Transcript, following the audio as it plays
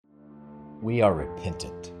We are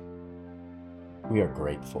repentant. We are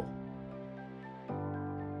grateful.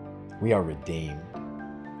 We are redeemed.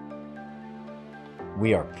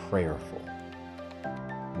 We are prayerful.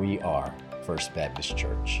 We are First Baptist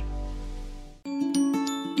Church.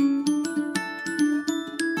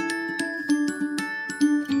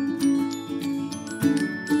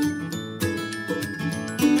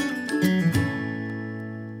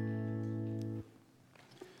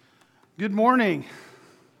 Good morning.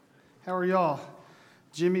 How are y'all?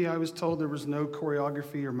 Jimmy, I was told there was no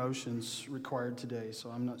choreography or motions required today, so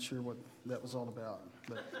I'm not sure what that was all about.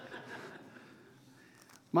 But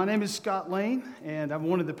my name is Scott Lane, and I'm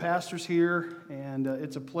one of the pastors here, and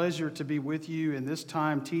it's a pleasure to be with you in this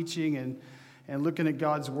time teaching and looking at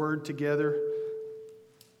God's Word together.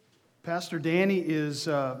 Pastor Danny is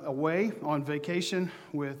away on vacation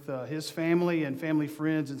with his family and family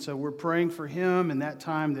friends, and so we're praying for him in that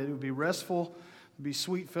time that it would be restful, be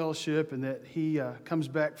sweet fellowship, and that he comes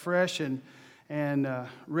back fresh and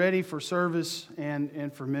ready for service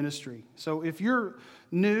and for ministry. So if you're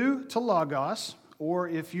new to Logos, or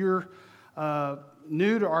if you're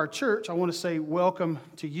new to our church, I want to say welcome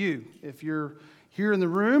to you. If you're here in the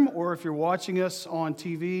room, or if you're watching us on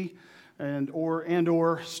TV, and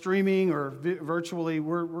or streaming or virtually,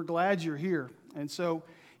 we're glad you're here. And so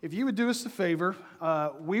if you would do us a favor,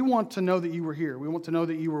 we want to know that you were here. We want to know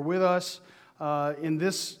that you were with us in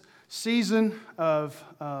this season of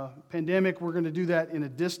pandemic. We're going to do that in a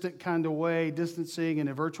distant kind of way, distancing in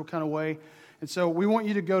a virtual kind of way. And so we want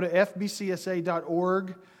you to go to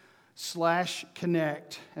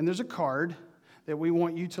fbcsa.org/connect, and there's a card that we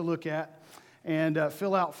want you to look at and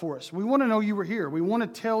fill out for us. We want to know you were here. We want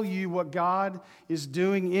to tell you what God is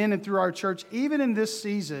doing in and through our church. Even in this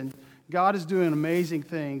season, God is doing amazing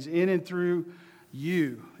things in and through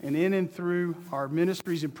you, and in and through our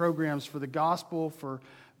ministries and programs for the gospel, for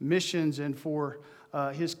missions, and for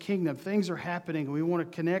His kingdom. Things are happening. We want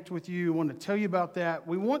to connect with you. We want to tell you about that.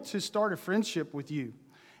 We want to start a friendship with you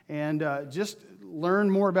and just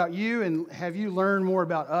learn more about you and have you learn more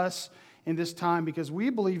about us in this time, because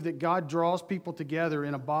we believe that God draws people together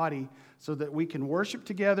in a body so that we can worship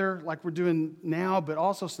together like we're doing now, but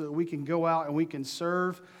also so that we can go out and we can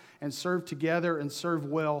serve together and serve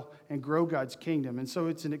well and grow God's kingdom. And so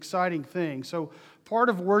it's an exciting thing. So part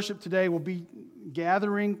of worship today will be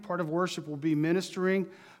gathering, part of worship will be ministering,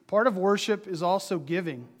 part of worship is also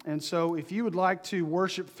giving. And so if you would like to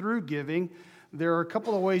worship through giving, there are a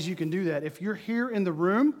couple of ways you can do that. If you're here in the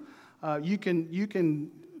room, you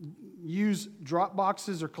can use drop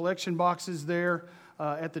boxes or collection boxes there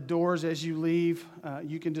at the doors as you leave.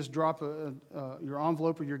 You can just drop your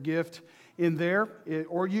envelope or your gift in there,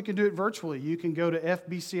 or you can do it virtually. You can go to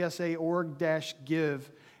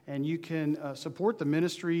fbcsa.org/give, and you can support the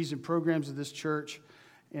ministries and programs of this church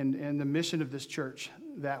and the mission of this church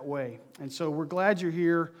that way. And so we're glad you're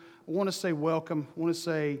here. I want to say welcome. I want to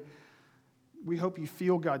say we hope you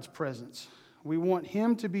feel God's presence. We want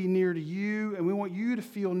Him to be near to you, and we want you to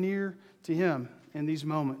feel near to Him in these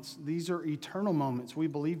moments. These are eternal moments. We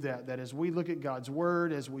believe that as we look at God's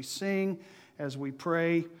Word, as we sing, as we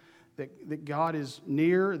pray, that God is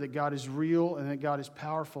near, that God is real, and that God is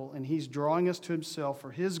powerful, and He's drawing us to Himself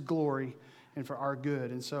for His glory and for our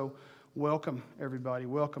good. And so, welcome, everybody.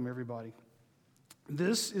 Welcome, everybody.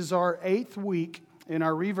 This is our 8th week in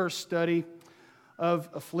our reverse study of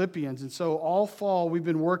Philippians. And so all fall, we've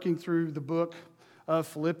been working through the book of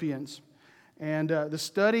Philippians. And the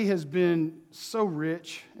study has been so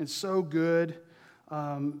rich and so good,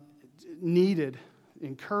 needed,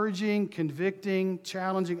 encouraging, convicting,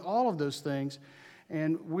 challenging, all of those things.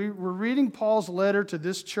 And we're reading Paul's letter to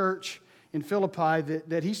this church in Philippi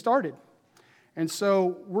that he started. And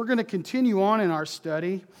so we're going to continue on in our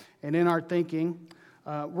study and in our thinking.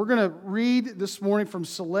 We're going to read this morning from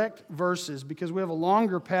select verses because we have a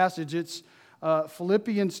longer passage. It's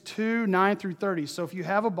Philippians 2, 9 through 30. So if you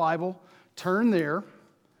have a Bible, turn there,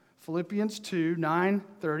 Philippians 2, 9,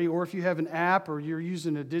 30. Or if you have an app or you're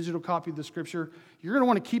using a digital copy of the Scripture, you're going to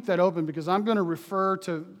want to keep that open because I'm going to refer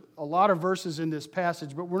to a lot of verses in this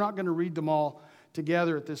passage, but we're not going to read them all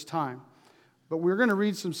together at this time. But we're going to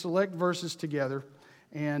read some select verses together,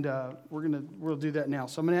 and we'll do that now.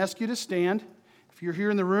 So I'm going to ask you to stand. If you're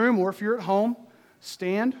here in the room or if you're at home,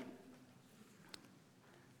 stand.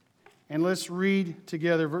 And let's read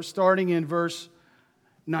together, starting in verse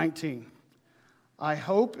 19. I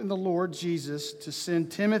hope in the Lord Jesus to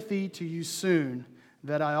send Timothy to you soon,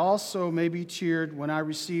 that I also may be cheered when I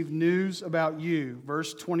receive news about you.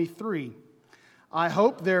 Verse 23. I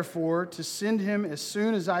hope, therefore, to send him as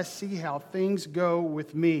soon as I see how things go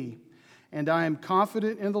with me, and I am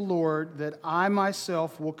confident in the Lord that I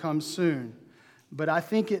myself will come soon. But I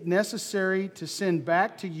think it necessary to send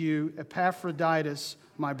back to you Epaphroditus,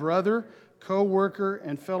 my brother, co-worker,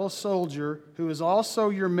 and fellow soldier, who is also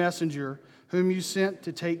your messenger, whom you sent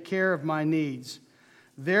to take care of my needs.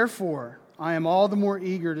 Therefore, I am all the more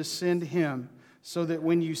eager to send him, so that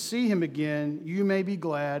when you see him again, you may be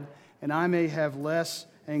glad, and I may have less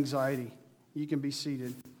anxiety. You can be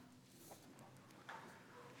seated.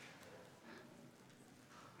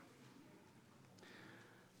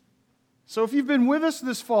 So if you've been with us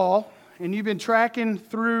this fall, and you've been tracking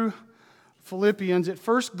through Philippians, at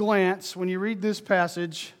first glance, when you read this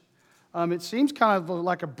passage, it seems kind of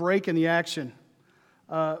like a break in the action.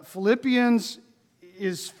 Philippians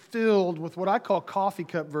is filled with what I call coffee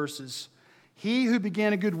cup verses. He who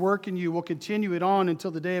began a good work in you will continue it on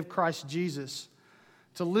until the day of Christ Jesus.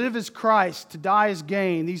 To live as Christ, to die as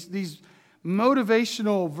gain. These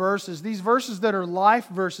motivational verses, these verses that are life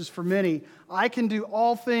verses for many. I can do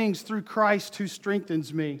all things through Christ who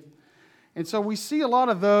strengthens me. And so we see a lot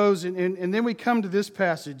of those, and then we come to this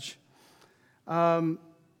passage. And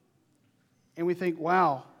we think,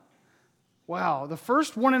 wow, the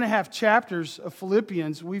first 1.5 chapters of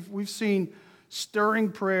Philippians, we've seen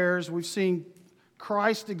stirring prayers, we've seen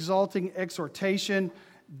Christ-exalting exhortation,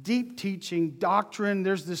 deep teaching, doctrine.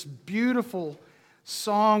 There's this beautiful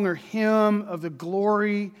song or hymn of the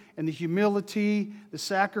glory and the humility, the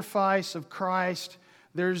sacrifice of Christ.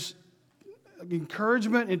 There's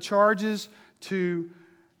encouragement and charges to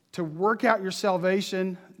work out your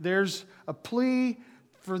salvation. There's a plea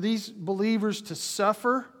for these believers to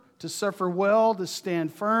suffer well, to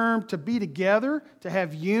stand firm, to be together, to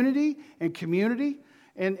have unity and community,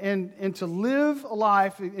 and to live a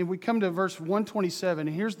life. And we come to verse 127,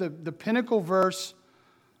 and here's the pinnacle verse,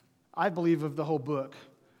 I believe, of the whole book,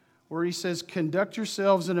 where he says, conduct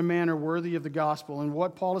yourselves in a manner worthy of the gospel. And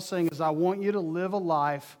what Paul is saying is, I want you to live a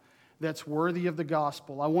life that's worthy of the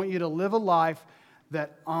gospel. I want you to live a life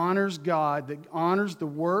that honors God, that honors the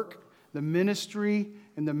work, the ministry,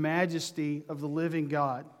 and the majesty of the living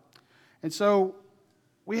God. And so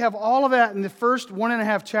we have all of that in the first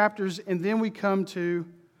 1.5 chapters, and then we come to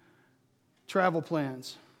travel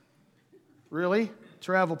plans. Really?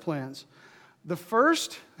 Travel plans. The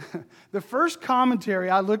first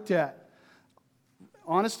commentary I looked at,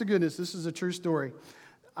 honest to goodness, this is a true story.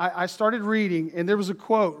 I started reading, and there was a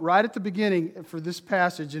quote right at the beginning for this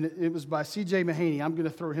passage, and it was by C.J. Mahaney. I'm going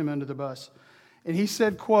to throw him under the bus. And he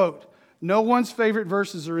said, quote, no one's favorite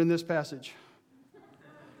verses are in this passage.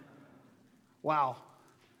 Wow.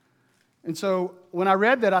 And so when I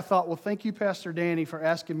read that, I thought, well, thank you, Pastor Danny, for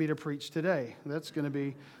asking me to preach today. That's going to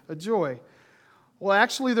be a joy. Well,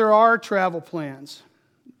 actually, there are travel plans,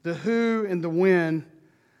 the who and the when,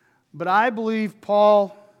 but I believe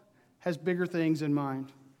Paul has bigger things in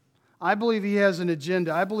mind. I believe he has an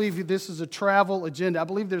agenda. I believe this is a travel agenda. I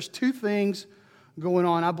believe there's two things going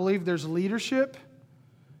on. I believe there's leadership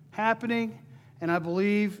happening, and I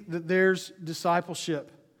believe that there's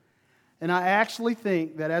discipleship. And I actually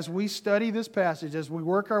think that as we study this passage, as we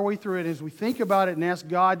work our way through it, as we think about it and ask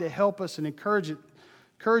God to help us and encourage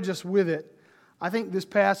us with it, I think this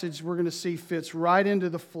passage we're going to see fits right into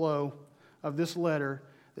the flow of this letter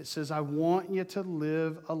that says, I want you to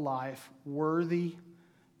live a life worthy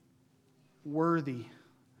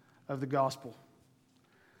of the gospel.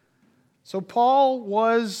 So Paul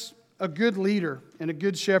was a good leader and a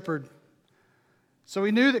good shepherd. So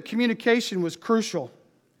he knew that communication was crucial.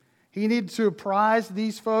 He needed to apprise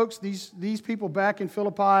these folks, these people back in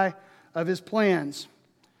Philippi, of his plans.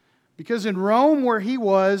 Because in Rome, where he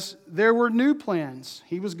was, there were new plans.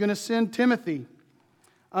 He was going to send Timothy.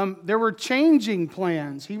 There were changing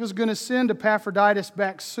plans. He was going to send Epaphroditus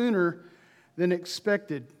back sooner than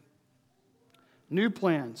expected. New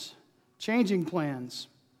plans, changing plans,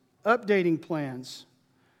 updating plans.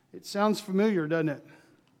 It sounds familiar, doesn't it?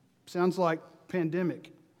 Sounds like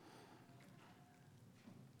pandemic.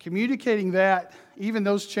 Communicating that, even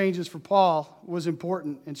those changes for Paul, was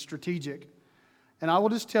important and strategic. And I will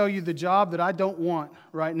just tell you, the job that I don't want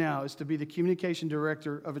right now is to be the communication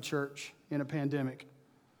director of a church in a pandemic.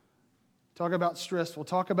 Talk about stressful.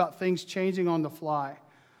 Talk about things changing on the fly.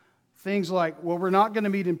 Things like, well, we're not going to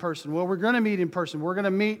meet in person. Well, we're going to meet in person. We're going to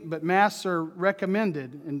meet, but masks are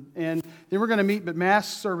recommended. And then we're going to meet, but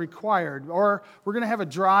masks are required. Or we're going to have a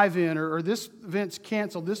drive-in, or this event's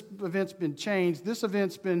canceled. This event's been changed. This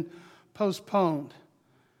event's been postponed.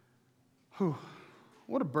 Whew,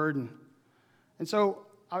 what a burden. And so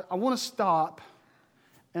I want to stop,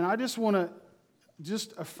 and I just want to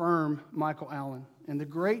affirm Michael Allen and the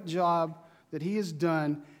great job that he has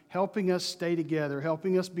done helping us stay together,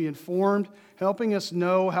 helping us be informed, helping us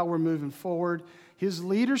know how we're moving forward. His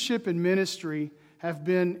leadership and ministry have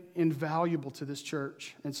been invaluable to this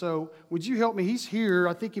church. And so would you help me? He's here.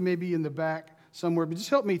 I think he may be in the back somewhere, but just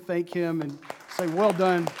help me thank him and say, well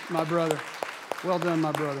done, my brother. Well done,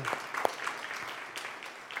 my brother.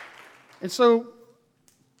 And so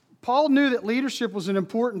Paul knew that leadership was an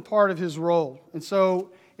important part of his role. And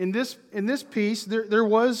so in this piece, there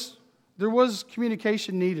was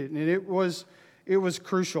communication needed, and it was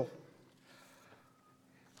crucial.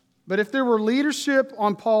 But if there were leadership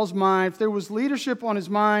on Paul's mind, if there was leadership on his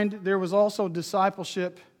mind, there was also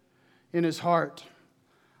discipleship in his heart.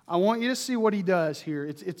 I want you to see what he does here.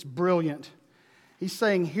 It's brilliant. He's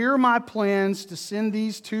saying, here are my plans to send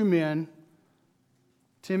these two men,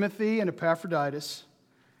 Timothy and Epaphroditus,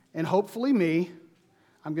 and hopefully me.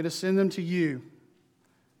 I'm going to send them to you.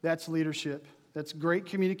 That's leadership. That's great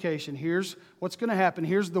communication. Here's what's going to happen.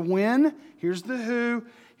 Here's the when. Here's the who.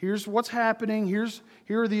 Here's what's happening. Here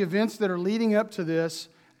are the events that are leading up to this.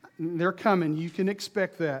 They're coming. You can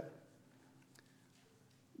expect that.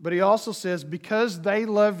 But he also says, because they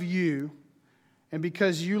love you and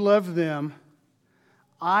because you love them,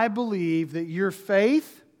 I believe that your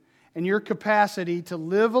faith and your capacity to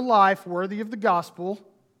live a life worthy of the gospel,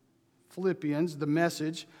 Philippians, the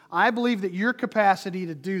message, I believe that your capacity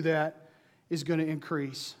to do that is going to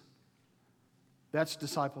increase. That's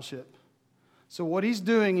discipleship. So what he's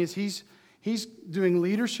doing is he's doing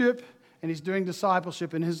leadership and he's doing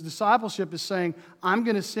discipleship. And his discipleship is saying, I'm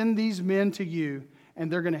going to send these men to you and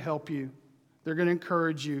they're going to help you. They're going to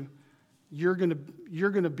encourage you. You're going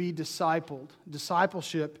to be discipled.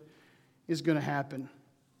 Discipleship is going to happen.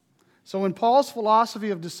 So in Paul's philosophy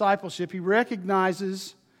of discipleship, he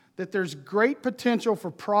recognizes that there's great potential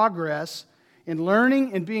for progress in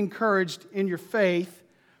learning and being encouraged in your faith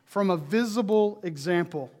from a visible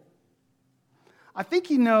example. I think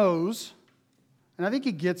he knows, and I think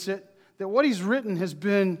he gets it, that what he's written has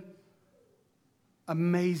been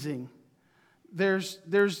amazing. There's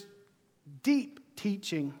deep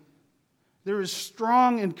teaching. There is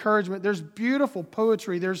strong encouragement. There's beautiful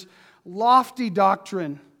poetry. There's lofty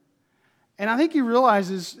doctrine. And I think he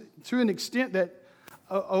realizes to an extent that,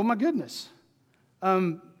 oh my goodness,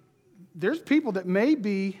 there's people that may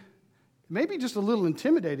be just a little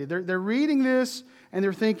intimidated. They're reading this and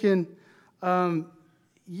they're thinking,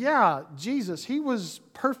 yeah, Jesus, he was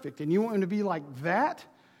perfect, and you want him to be like that?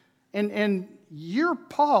 And you're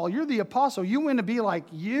Paul, you're the apostle, you want him to be like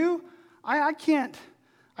you? I can't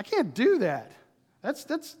do that.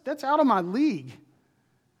 That's out of my league.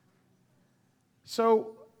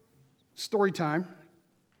 So, story time.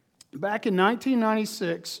 Back in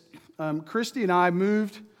 1996, Christy and I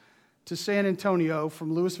moved to San Antonio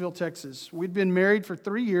from Lewisville, Texas. We'd been married for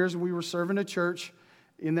 3 years, and we were serving a church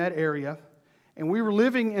in that area. And we were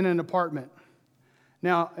living in an apartment.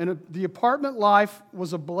 Now, the apartment life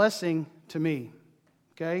was a blessing to me.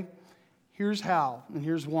 Okay? Here's how, and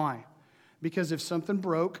here's why. Because if something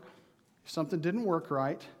broke, if something didn't work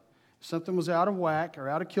right, if something was out of whack or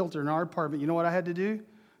out of kilter in our apartment, you know what I had to do?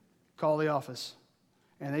 Call the office.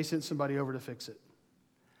 And they sent somebody over to fix it.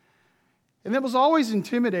 And that was always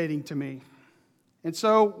intimidating to me. And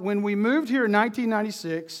so when we moved here in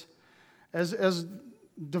 1996, as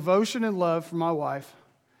devotion and love for my wife,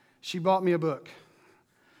 she bought me a book.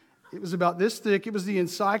 It was about this thick. It was the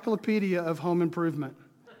Encyclopedia of Home Improvement.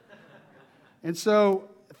 And so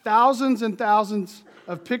thousands and thousands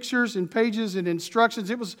of pictures and pages and instructions.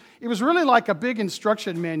 It was really like a big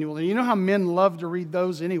instruction manual. And you know how men love to read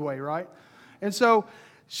those anyway, right? And so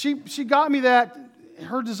she got me that.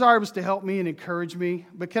 Her desire was to help me and encourage me.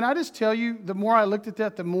 But can I just tell you, the more I looked at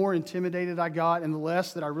that, the more intimidated I got and the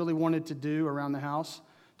less that I really wanted to do around the house,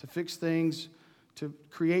 to fix things, to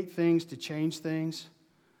create things, to change things.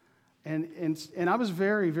 And I was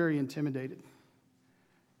very, very intimidated.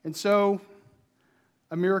 And so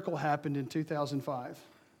a miracle happened in 2005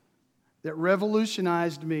 that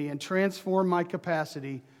revolutionized me and transformed my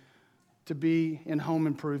capacity to be in home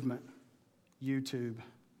improvement. YouTube.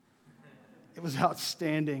 It was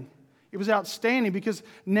outstanding. It was outstanding because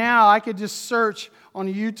now I could just search on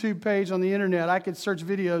a YouTube page on the internet. I could search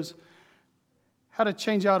videos, how to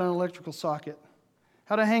change out an electrical socket,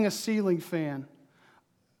 how to hang a ceiling fan.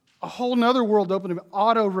 A whole nother world opened up,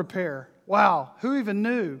 auto repair. Wow, who even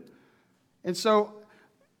knew? And so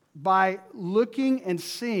by looking and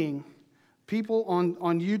seeing people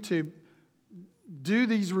on YouTube do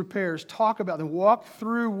these repairs, talk about them, walk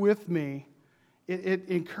through with me, it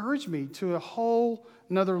encouraged me to a whole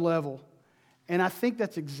nother level. And I think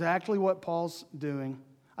that's exactly what Paul's doing.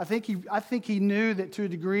 I think he knew that to a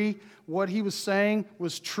degree what he was saying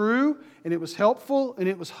was true, and it was helpful, and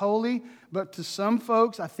it was holy. But to some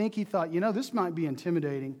folks, I think he thought, this might be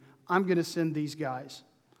intimidating. I'm going to send these guys.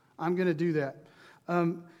 I'm going to do that.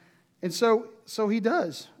 And so he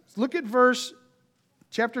does. Look at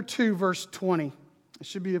chapter 2, verse 20. It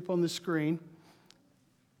should be up on the screen.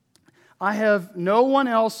 I have no one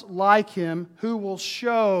else like him who will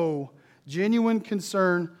show genuine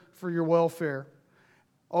concern for your welfare.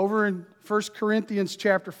 Over in 1 Corinthians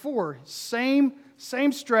chapter 4, same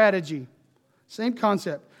strategy, same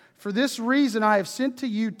concept. For this reason I have sent to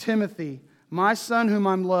you Timothy, my son whom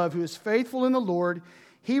I love, who is faithful in the Lord.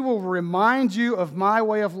 He will remind you of my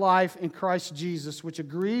way of life in Christ Jesus, which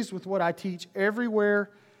agrees with what I teach everywhere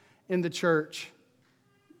in the church.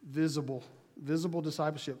 Visible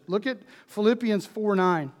discipleship. Look at Philippians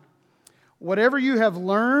 4:9. Whatever you have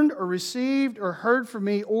learned or received or heard from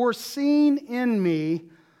me or seen in me,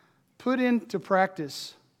 put into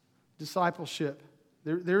practice. Discipleship.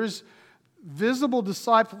 There is visible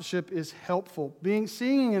discipleship is helpful.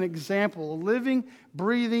 Seeing an example, a living,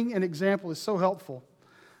 breathing an example is so helpful.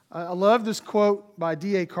 I love this quote by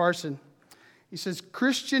D.A. Carson. He says,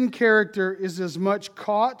 Christian character is as much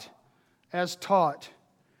caught as taught.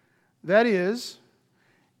 That is,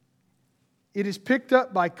 it is picked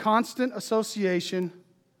up by constant association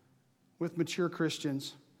with mature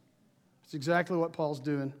Christians. That's exactly what Paul's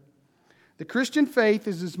doing. The Christian faith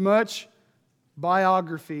is as much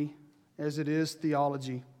biography as it is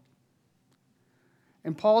theology.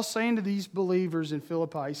 And Paul's saying to these believers in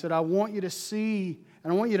Philippi, he said, I want you to see,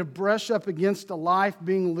 and I want you to brush up against a life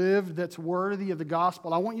being lived that's worthy of the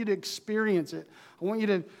gospel. I want you to experience it. I want you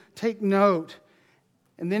to take note.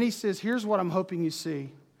 And then he says, here's what I'm hoping you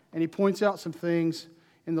see. And he points out some things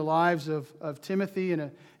in the lives of Timothy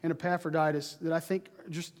and Epaphroditus that I think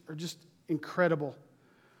are just incredible.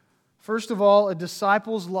 First of all, a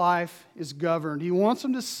disciple's life is governed. He wants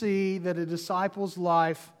them to see that a disciple's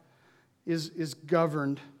life is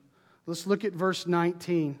governed. Let's look at verse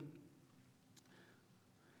 19.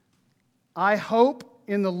 I hope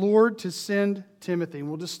in the Lord to send Timothy. And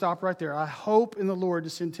we'll just stop right there. I hope in the Lord to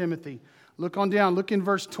send Timothy. Look on down. Look in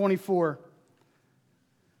verse 24.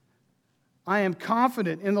 I am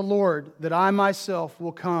confident in the Lord that I myself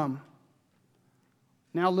will come.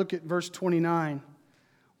 Now look at verse 29.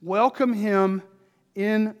 Welcome him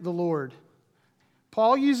in the Lord.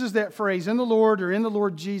 Paul uses that phrase, in the Lord or in the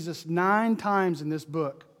Lord Jesus, 9 times in this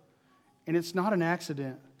book. And it's not an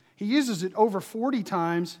accident. He uses it over 40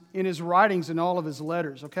 times in his writings and all of his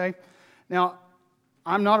letters, okay? Now,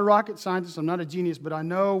 I'm not a rocket scientist, I'm not a genius, but I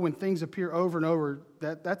know when things appear over and over,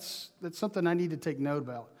 that's something I need to take note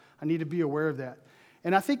about. I need to be aware of that.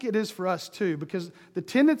 And I think it is for us too, because the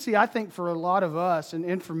tendency, I think, for a lot of us,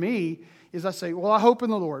 and for me, is I say, well, I hope in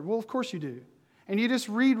the Lord. Well, of course you do. And you just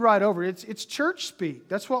read right over it. It's church speak.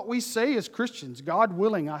 That's what we say as Christians. God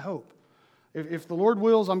willing, I hope. If the Lord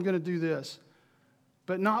wills, I'm going to do this.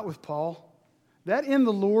 But not with Paul. That in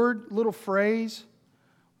the Lord little phrase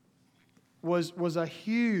was a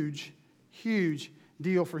huge, huge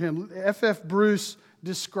deal for him. F.F. Bruce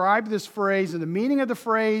described this phrase and the meaning of the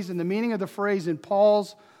phrase in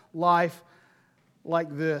Paul's life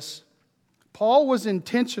like this. Paul was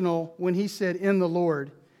intentional when he said, in the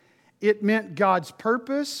Lord. It meant God's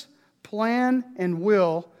purpose, plan, and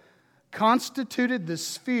will constituted the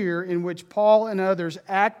sphere in which Paul and others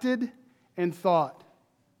acted and thought.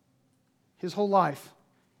 His whole life,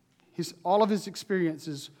 all of his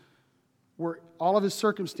experiences, all of his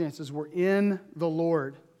circumstances were in the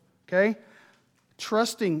Lord. Okay?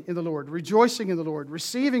 Trusting in the Lord, rejoicing in the Lord,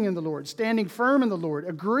 receiving in the Lord, standing firm in the Lord,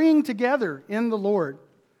 agreeing together in the Lord.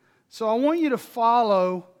 So I want you to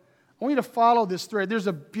follow this thread. There's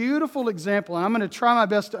a beautiful example, and I'm going to try my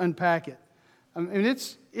best to unpack it. I mean,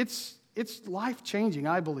 it's life-changing,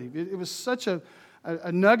 I believe. It was such a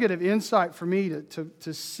nugget of insight for me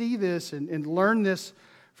to see this and learn this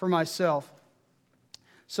for myself.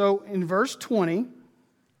 So in verse 20,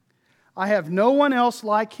 I have no one else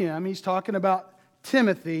like him. He's talking about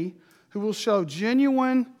Timothy, who will show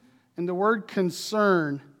genuine, and the word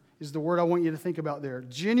concern is the word I want you to think about there.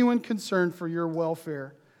 Genuine concern for your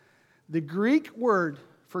welfare. The Greek word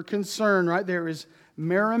for concern right there is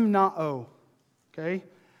merimnao. Okay?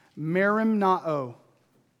 Merimnao.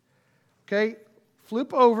 Okay?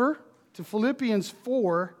 Flip over to Philippians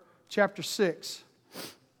 4, chapter 6.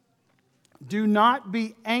 Do not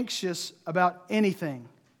be anxious about anything.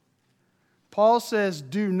 Paul says,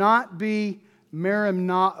 do not be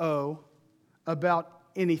merimnao about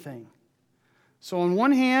anything. So on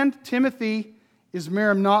one hand, Timothy is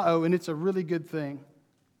merimnao, and it's a really good thing.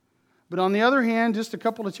 But on the other hand, just a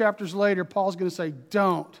couple of chapters later, Paul's going to say,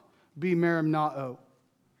 don't be merimnao.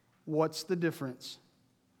 What's the difference?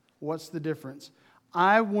 What's the difference?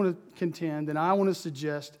 I want to contend and I want to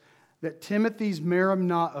suggest that Timothy's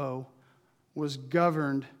merimnao was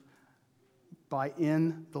governed by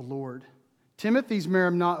in the Lord. Timothy's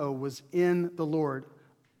merimnao was in the Lord.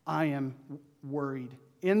 I am worried.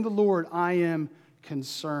 In the Lord, I am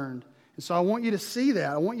concerned. And so I want you to see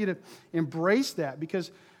that. I want you to embrace that,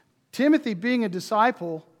 because Timothy, being a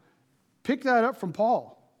disciple, picked that up from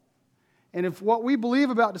Paul. And if what we believe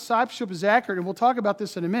about discipleship is accurate, and we'll talk about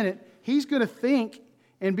this in a minute, he's going to think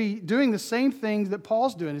and be doing the same things that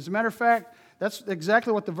Paul's doing. As a matter of fact, that's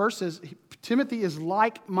exactly what the verse says. Timothy is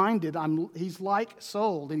like-minded. He's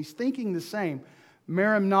like-souled, and he's thinking the same.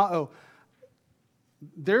 Merimnao.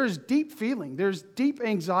 There's deep feeling. There's deep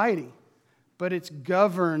anxiety, but it's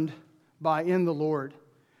governed by in the Lord.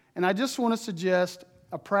 And I just want to suggest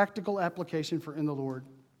a practical application for in the Lord.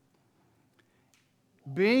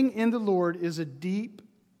 Being in the Lord is a deep,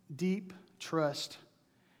 deep trust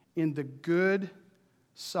in the good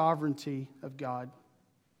sovereignty of God.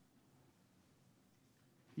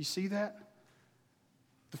 You see that?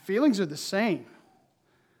 The feelings are the same.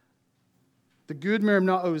 The good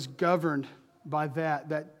merimnao is governed by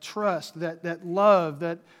that trust, that love,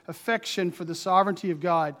 that affection for the sovereignty of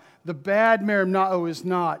God. The bad merimnao is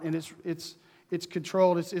not, and it's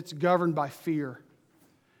controlled, it's governed by fear.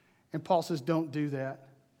 And Paul says, don't do that.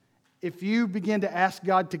 If you begin to ask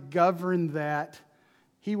God to govern that,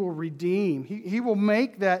 He will redeem. He will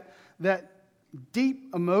make that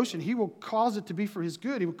deep emotion, He will cause it to be for His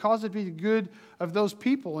good. He will cause it to be the good of those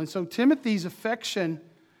people. And so Timothy's affection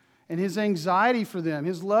and his anxiety for them,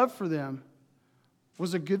 his love for them,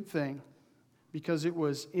 was a good thing, because it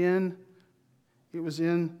was in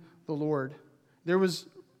the Lord. There was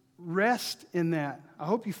rest in that. I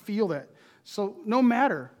hope you feel that. So no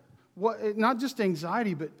matter what, not just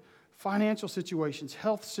anxiety, but financial situations,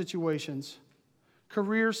 health situations,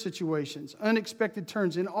 career situations, unexpected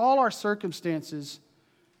turns, in all our circumstances,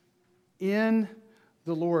 in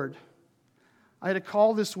the Lord. I had a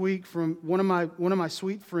call this week from one of my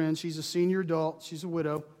sweet friends. She's a senior adult. She's a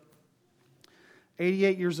widow,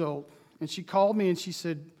 88 years old. And she called me and she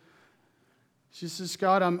said,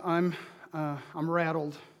 Scott, I'm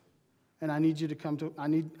rattled, and I need you to come to. I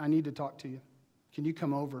need to talk to you. Can you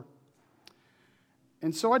come over?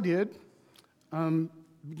 And so I did.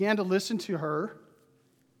 Began to listen to her.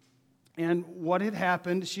 And what had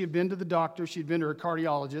happened, she had been to the doctor. She had been to her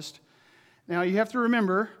cardiologist. Now, you have to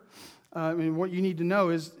remember, what you need to know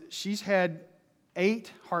is she's had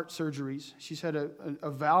 8 heart surgeries. She's had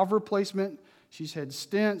a valve replacement. She's had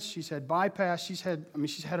stents. She's had bypass. She's had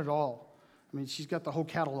it all. She's got the whole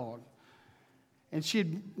catalog. And she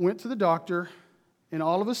had went to the doctor, and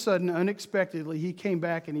all of a sudden, unexpectedly, he came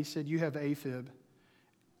back and he said, you have AFib.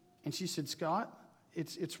 And she said, Scott,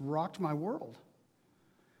 it's rocked my world.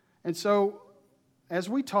 And so, as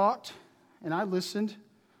we talked, and I listened,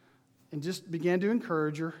 and just began to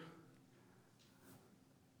encourage her,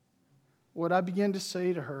 what I began to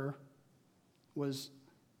say to her was,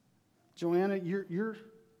 Joanna, you're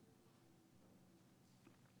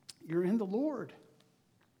in the Lord.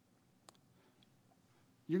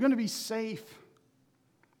 You're going to be safe.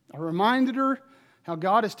 I reminded her how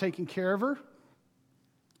God has taken care of her.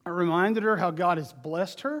 I reminded her how God has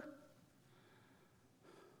blessed her.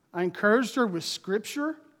 I encouraged her with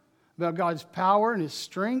Scripture about God's power and His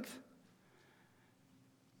strength.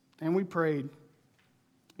 And we prayed.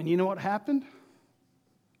 And you know what happened?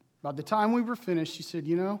 By the time we were finished, she said,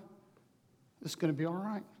 it's going to be all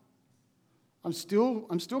right. I'm still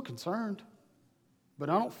concerned, but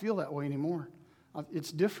I don't feel that way anymore.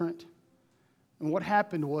 It's different. And what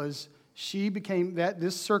happened was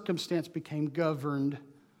this circumstance became governed.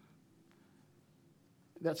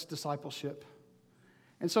 That's discipleship.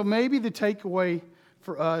 And so maybe the takeaway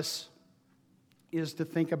for us is to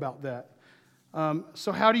think about that.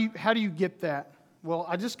 So how do you get that? Well,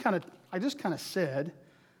 I just kind of said,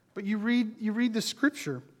 but you read the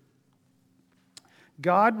Scripture.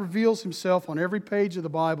 God reveals Himself on every page of the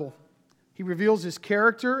Bible. He reveals His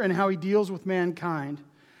character and how He deals with mankind.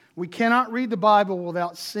 We cannot read the Bible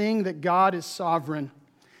without seeing that God is sovereign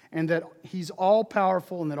and that He's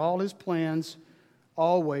all-powerful and that all His plans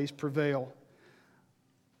always prevail.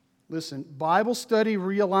 Listen, Bible study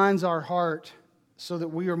realigns our heart so that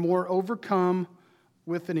we are more overcome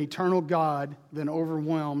with an eternal God than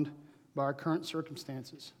overwhelmed by our current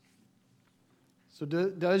circumstances. So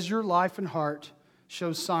does your life and heart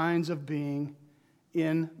show signs of being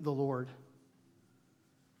in the Lord?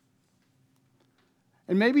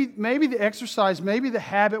 And maybe the exercise, maybe the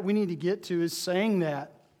habit we need to get to is saying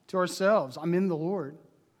that to ourselves. I'm in the Lord.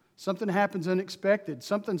 Something happens unexpected.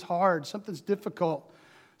 Something's hard. Something's difficult.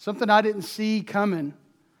 Something I didn't see coming.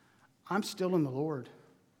 I'm still in the Lord.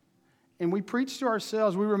 And we preach to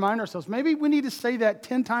ourselves. We remind ourselves. Maybe we need to say that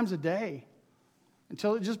 10 times a day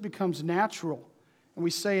until it just becomes natural. And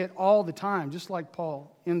we say it all the time, just like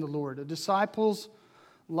Paul, in the Lord. A disciple's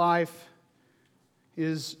life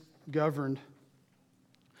is governed.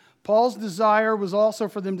 Paul's desire was also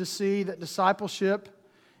for them to see that discipleship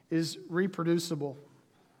is reproducible.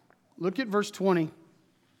 Look at verse 20.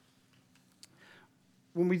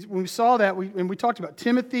 When we saw that, we talked about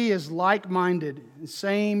Timothy is like-minded,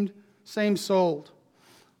 same-souled.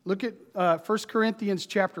 Look at 1 Corinthians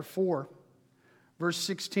chapter 4, verse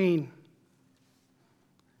 16.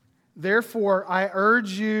 Therefore, I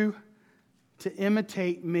urge you to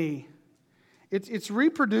imitate me. It's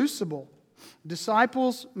reproducible.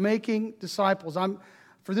 Disciples making disciples.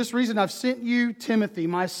 For this reason, I've sent you Timothy,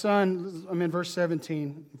 my son. I'm in verse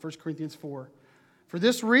 17, 1 Corinthians 4. For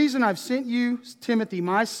this reason, I've sent you Timothy,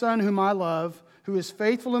 my son, whom I love, who is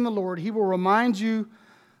faithful in the Lord. He will remind you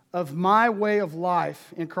of my way of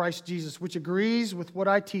life in Christ Jesus, which agrees with what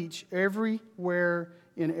I teach everywhere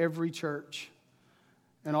in every church.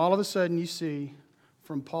 And all of a sudden, you see,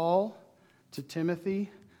 from Paul to Timothy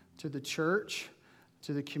to the church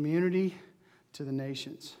to the community to the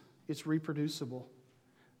nations. It's reproducible.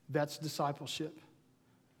 That's discipleship.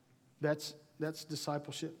 That's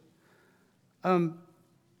discipleship.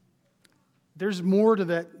 There's more to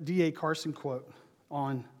that D.A. Carson quote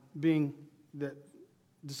on being that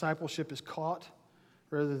discipleship is caught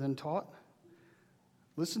rather than taught.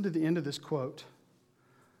 Listen to the end of this quote.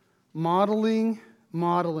 Modeling,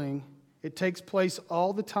 it takes place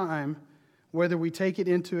all the time, whether we take it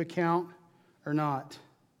into account or not.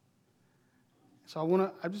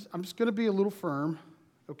 So I'm just going to be a little firm,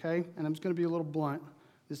 okay? And I'm just going to be a little blunt.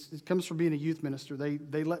 This comes from being a youth minister.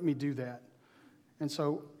 They let me do that. And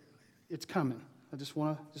so it's coming. I just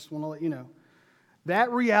want to let you know.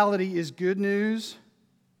 That reality is good news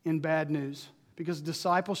and bad news because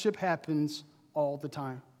discipleship happens all the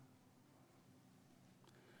time.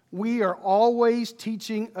 We are always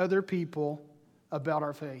teaching other people about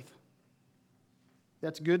our faith.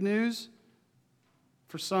 That's good news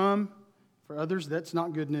for some. For others, that's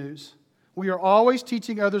not good news. We are always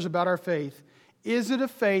teaching others about our faith. Is it a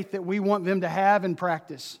faith that we want them to have and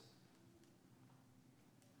practice?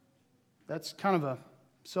 That's kind of a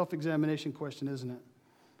self-examination question, isn't it?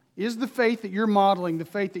 Is the faith that you're modeling the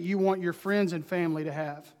faith that you want your friends and family to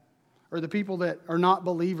have? Or the people that are not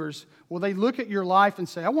believers, will they look at your life and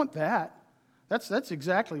say, I want that? That's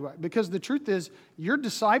exactly right. Because the truth is, you're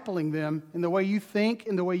discipling them in the way you think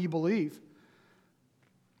and the way you believe.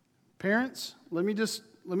 Parents, let me just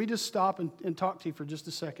stop and talk to you for just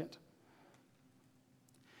a second.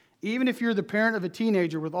 Even if you're the parent of a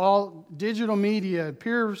teenager with all digital media,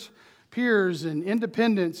 peers and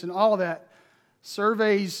independence and all of that,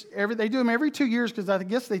 surveys, they do them every 2 years because I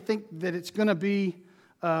guess they think that it's going to be,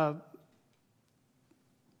 they're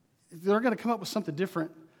going to come up with something different.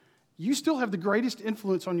 You still have the greatest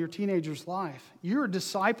influence on your teenager's life. You're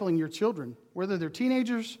discipling your children, whether they're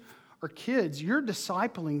teenagers or kids. You're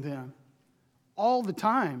discipling them all the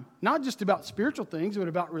time. Not just about spiritual things, but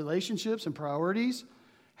about relationships and priorities,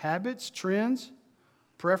 habits, trends,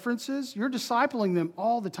 preferences. You're discipling them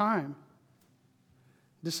all the time.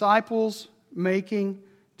 Disciples making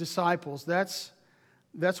disciples. That's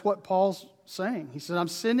what Paul's saying. He said, I'm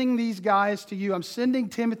sending these guys to you. I'm sending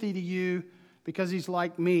Timothy to you because he's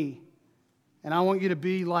like me. And I want you to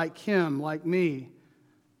be like him, like me.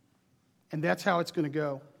 And that's how it's going to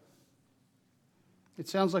go. It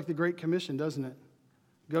sounds like the Great Commission, doesn't it?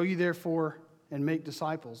 Go ye therefore and make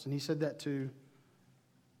disciples. And he said that to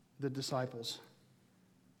the disciples.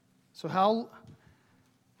 So how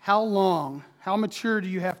long, how mature do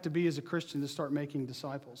you have to be as a Christian to start making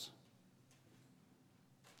disciples?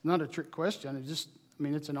 Not a trick question.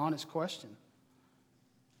 It's an honest question.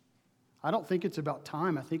 I don't think it's about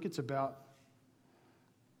time. I think it's about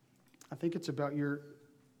your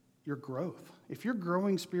growth. If you're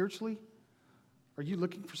growing spiritually, are you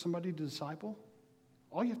looking for somebody to disciple?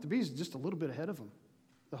 All you have to be is just a little bit ahead of them.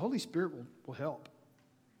 The Holy Spirit will help.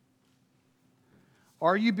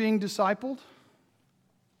 Are you being discipled?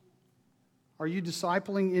 Are you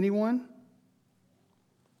discipling anyone?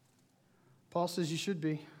 Paul says you should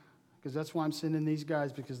be, because that's why I'm sending these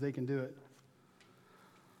guys, because they can do it.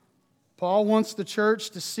 Paul wants the church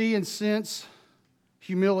to see and sense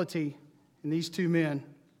humility in these two men.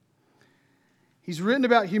 He's written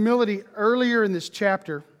about humility earlier in this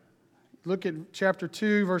chapter, Look at chapter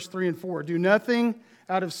 2, verse 3 and 4. Do nothing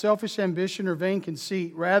out of selfish ambition or vain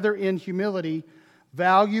conceit. Rather, in humility,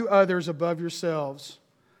 value others above yourselves,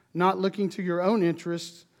 not looking to your own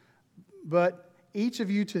interests, but each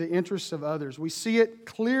of you to the interests of others. We see it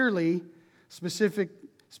clearly,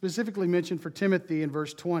 specifically mentioned for Timothy in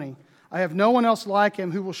verse 20. I have no one else like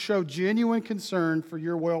him who will show genuine concern for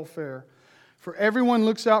your welfare. For everyone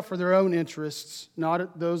looks out for their own interests,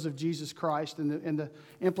 not those of Jesus Christ. And the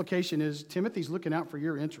implication is Timothy's looking out for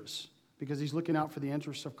your interests because he's looking out for the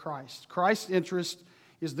interests of Christ. Christ's interest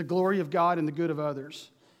is the glory of God and the good of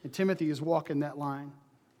others. And Timothy is walking that line.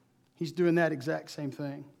 He's doing that exact same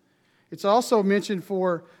thing. It's also mentioned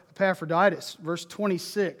for Epaphroditus, verse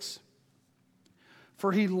 26.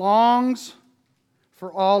 For he longs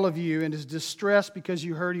for all of you and is distressed because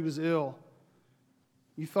you heard he was ill.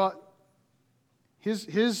 You thought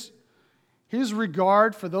his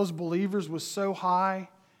regard for those believers was so high.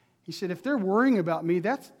 He said, if they're worrying about me,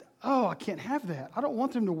 I can't have that. I don't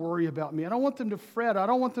want them to worry about me. I don't want them to fret. I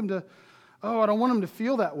don't want them to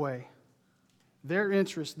feel that way. Their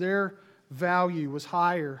interest, their value was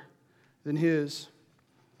higher than his.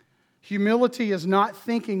 Humility is not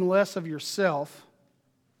thinking less of yourself.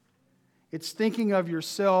 It's thinking of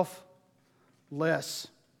yourself less.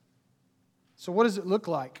 So what does it look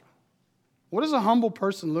like? What does a humble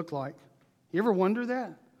person look like? You ever wonder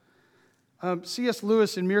that? C.S.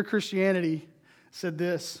 Lewis in Mere Christianity said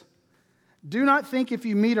this: do not think if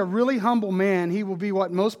you meet a really humble man, he will be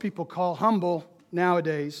what most people call humble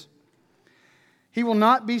nowadays. He will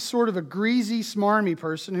not be sort of a greasy, smarmy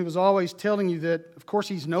person who is always telling you that, of course,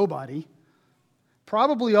 he's nobody.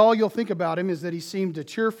 Probably all you'll think about him is that he seemed a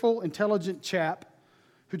cheerful, intelligent chap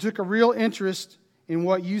who took a real interest in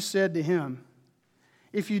what you said to him.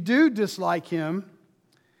 If you do dislike him,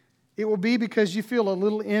 it will be because you feel a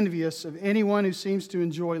little envious of anyone who seems to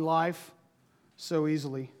enjoy life so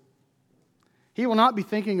easily. He will not be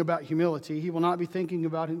thinking about humility. He will not be thinking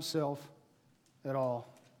about himself at all.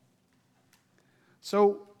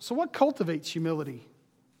 So what cultivates humility?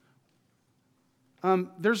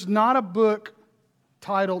 There's not a book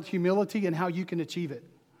titled Humility and How You Can Achieve It.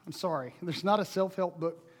 I'm sorry. There's not a self-help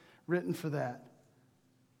book written for that.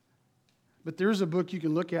 But there's a book you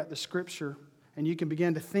can look at, the Scripture, and you can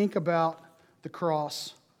begin to think about the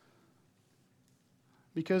cross.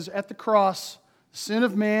 Because at the cross, the sin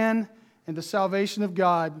of man and the salvation of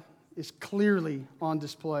God is clearly on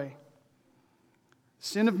display. The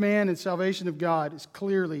sin of man and salvation of God is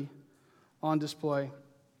clearly on display.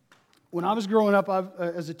 When I was growing up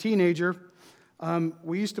as a teenager,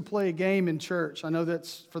 we used to play a game in church. I know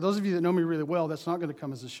that's, for those of you that know me really well, that's not going to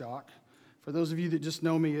come as a shock. For those of you that just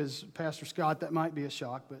know me as Pastor Scott, that might be a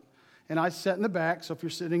shock. And I sat in the back, so if you're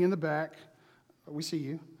sitting in the back, we see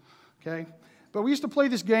you, okay? But we used to play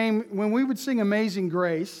this game. When we would sing Amazing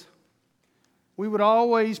Grace, we would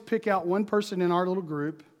always pick out one person in our little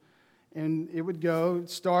group, and it would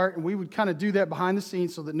start, and we would kind of do that behind the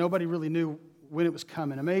scenes so that nobody really knew when it was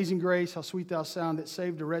coming. Amazing Grace, how sweet thou sound that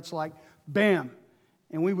saved a wretch like, bam.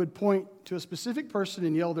 And we would point to a specific person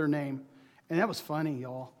and yell their name. And that was funny,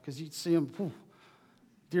 y'all, because you'd see them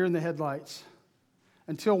deer in the headlights.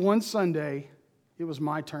 Until one Sunday, it was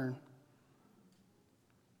my turn.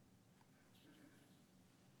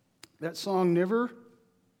 That song never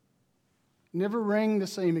rang the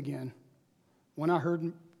same again when I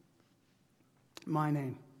heard my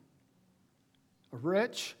name. A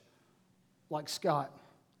wretch like Scott.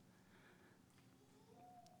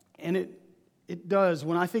 And it does.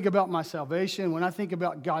 When I think about my salvation, when I think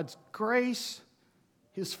about God's grace,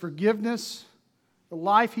 His forgiveness, the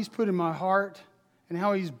life He's put in my heart, and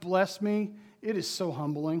how He's blessed me, it is so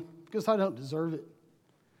humbling because I don't deserve it.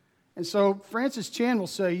 And so Francis Chan will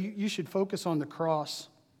say you should focus on the cross.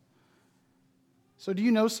 So do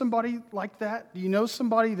you know somebody like that? Do you know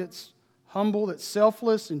somebody that's humble, that's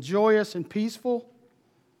selfless and joyous and peaceful?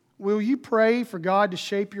 Will you pray for God to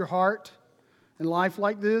shape your heart and life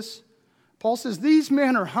like this? Paul says, these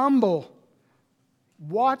men are humble.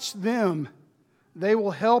 Watch them. They will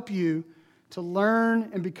help you to learn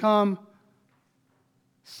and become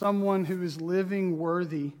someone who is living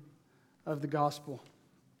worthy of the gospel.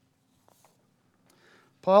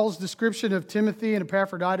 Paul's description of Timothy and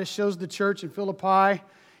Epaphroditus shows the church in Philippi.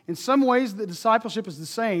 In some ways, the discipleship is the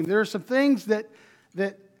same. There are some things that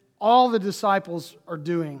all the disciples are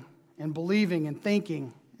doing and believing and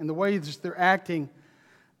thinking and the ways they're acting.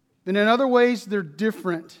 But in other ways, they're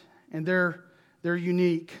different and they're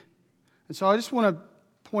unique. And so I just want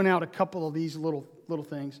to point out a couple of these little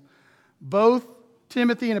things. Both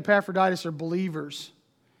Timothy and Epaphroditus are believers.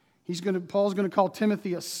 Paul's going to call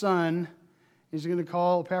Timothy a son, He's going to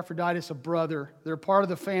call Epaphroditus a brother. They're part of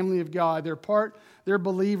the family of God. They're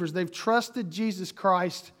believers. They've trusted Jesus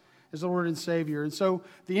Christ as the Lord and Savior. And so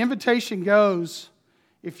the invitation goes,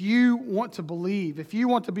 if you want to believe, if you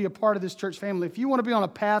want to be a part of this church family, if you want to be on a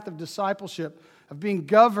path of discipleship, of being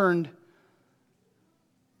governed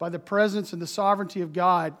by the presence and the sovereignty of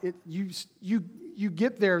God, you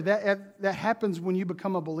get there. That happens when you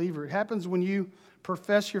become a believer. It happens when you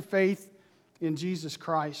profess your faith in Jesus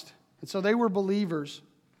Christ. And so they were believers.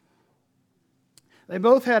 They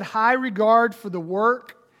both had high regard for the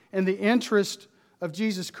work and the interest of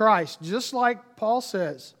Jesus Christ, just like Paul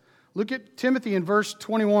says. Look at Timothy in verse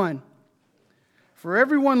 21. For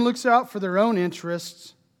everyone looks out for their own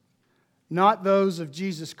interests, not those of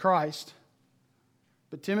Jesus Christ.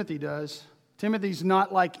 But Timothy does. Timothy's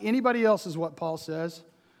not like anybody else, is what Paul says.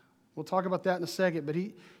 We'll talk about that in a second. But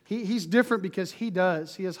he's different because he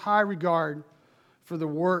does. He has high regard for the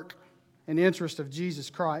work and interest of Jesus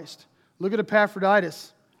Christ. Look at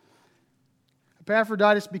Epaphroditus.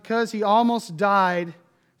 Epaphroditus, because he almost died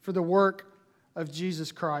for the work of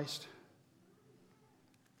Jesus Christ.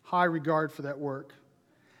 High regard for that work.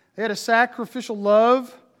 They had a sacrificial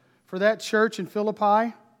love for that church in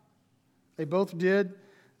Philippi. They both did.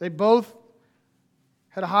 They both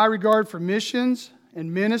had a high regard for missions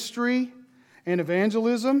and ministry and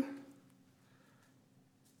evangelism.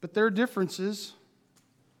 But there are differences.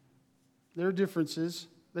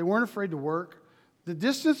 They weren't afraid to work. The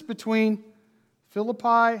distance between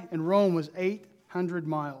Philippi and Rome was 800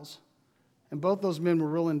 miles. And both those men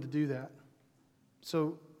were willing to do that.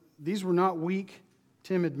 So these were not weak,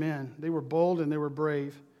 timid men. They were bold and they were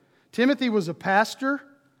brave. Timothy was a pastor.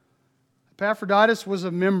 Epaphroditus was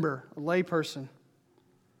a member, a layperson.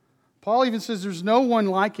 Paul even says there's no one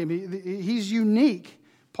like him. He's unique.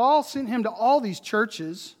 Paul sent him to all these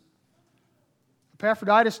churches.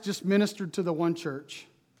 Epaphroditus just ministered to the one church.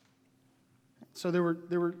 So they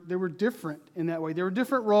were different in that way. There were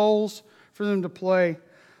different roles for them to play.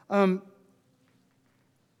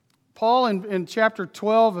 Paul in chapter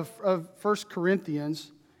 12 of 1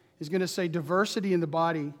 Corinthians is going to say diversity in the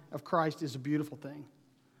body of Christ is a beautiful thing.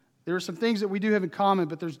 There are some things that we do have in common,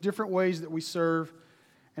 but there's different ways that we serve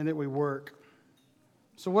and that we work.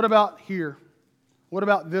 So what about here? What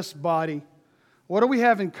about this body? What do we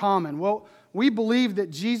have in common? Well, we believe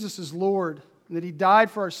that Jesus is Lord and that He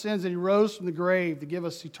died for our sins and He rose from the grave to give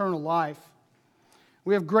us eternal life.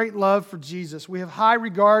 We have great love for Jesus. We have high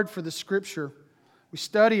regard for the Scripture. We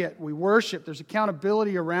study it. We worship. There's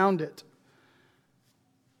accountability around it.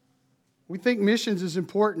 We think missions is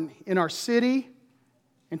important in our city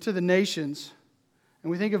and to the nations. And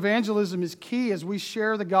we think evangelism is key as we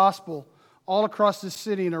share the gospel all across this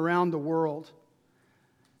city and around the world.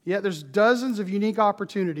 Yet there's dozens of unique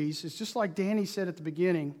opportunities. It's just like Danny said at the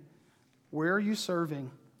beginning. Where are you serving?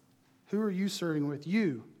 Who are you serving with?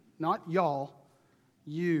 You, not y'all.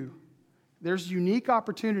 You. There's unique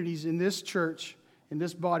opportunities in this church, in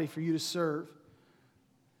this body, for you to serve.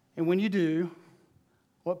 And when you do,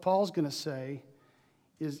 what Paul's going to say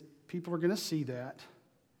is people are going to see that,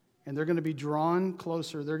 and they're going to be drawn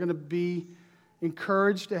closer. They're going to be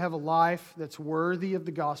encouraged to have a life that's worthy of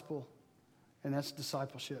the gospel, and that's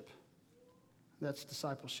discipleship. That's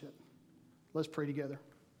discipleship. Let's pray together.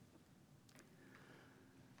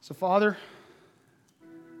 So, Father,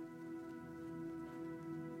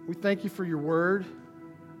 we thank you for your word,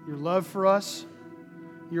 your love for us,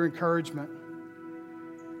 your encouragement.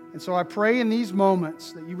 And so I pray in these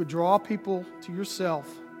moments that you would draw people to yourself,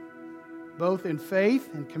 both in faith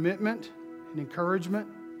and commitment and encouragement,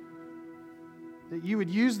 that you would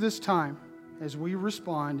use this time as we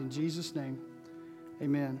respond in Jesus' name.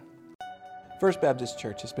 Amen. First Baptist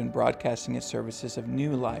Church has been broadcasting its services of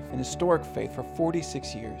new life and historic faith for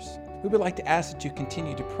 46 years. We would like to ask that you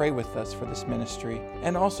continue to pray with us for this ministry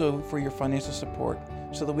and also for your financial support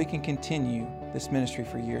so that we can continue this ministry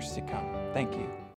for years to come. Thank you.